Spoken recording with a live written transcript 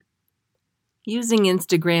Using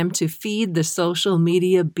Instagram to feed the social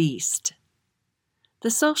media beast.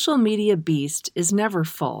 The social media beast is never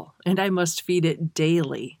full, and I must feed it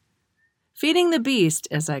daily. Feeding the beast,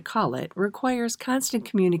 as I call it, requires constant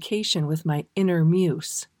communication with my inner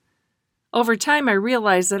muse. Over time, I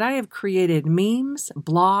realized that I have created memes,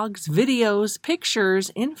 blogs, videos,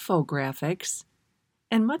 pictures, infographics,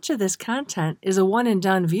 and much of this content is a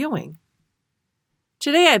one-and-done viewing.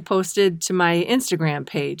 Today I posted to my Instagram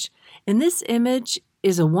page, and this image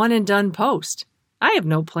is a one-and-done post. I have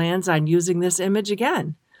no plans on using this image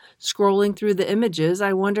again. Scrolling through the images,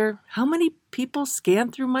 I wonder how many people scan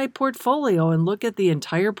through my portfolio and look at the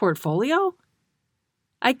entire portfolio?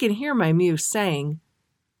 I can hear my muse saying,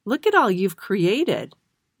 "Look at all you've created,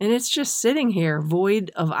 and it's just sitting here void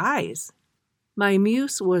of eyes." My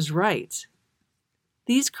muse was right.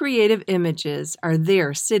 These creative images are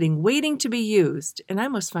there sitting waiting to be used, and I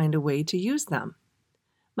must find a way to use them.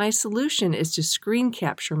 My solution is to screen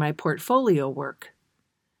capture my portfolio work.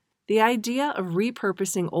 The idea of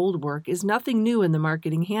repurposing old work is nothing new in the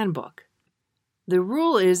marketing handbook. The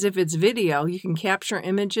rule is if it's video, you can capture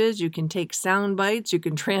images, you can take sound bites, you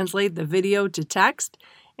can translate the video to text,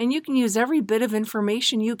 and you can use every bit of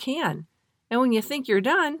information you can. And when you think you're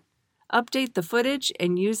done, update the footage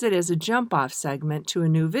and use it as a jump-off segment to a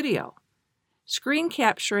new video. Screen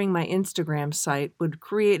capturing my Instagram site would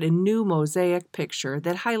create a new mosaic picture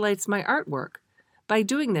that highlights my artwork. By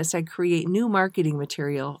doing this, I create new marketing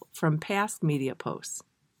material from past media posts.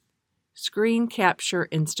 Screen capture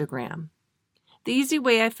Instagram. The easy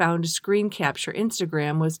way I found to screen capture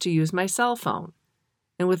Instagram was to use my cell phone,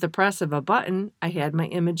 and with the press of a button, I had my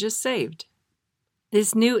images saved.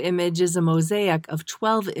 This new image is a mosaic of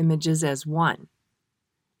 12 images as one.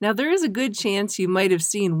 Now, there is a good chance you might have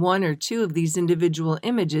seen one or two of these individual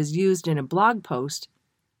images used in a blog post,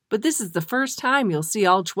 but this is the first time you'll see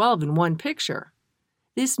all 12 in one picture.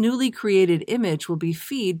 This newly created image will be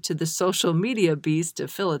fed to the social media beast to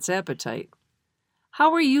fill its appetite.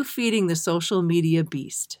 How are you feeding the social media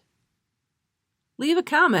beast? Leave a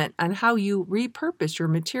comment on how you repurpose your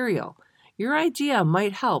material. Your idea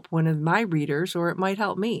might help one of my readers, or it might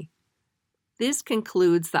help me. This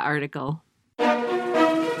concludes the article.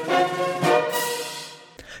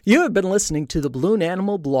 You have been listening to the Balloon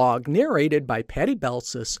Animal blog, narrated by Patty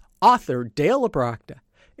Belsis, author Dale LaBrocta.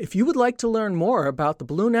 If you would like to learn more about the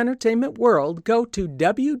balloon entertainment world, go to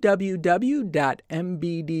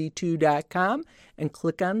www.mbd2.com and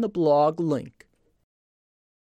click on the blog link.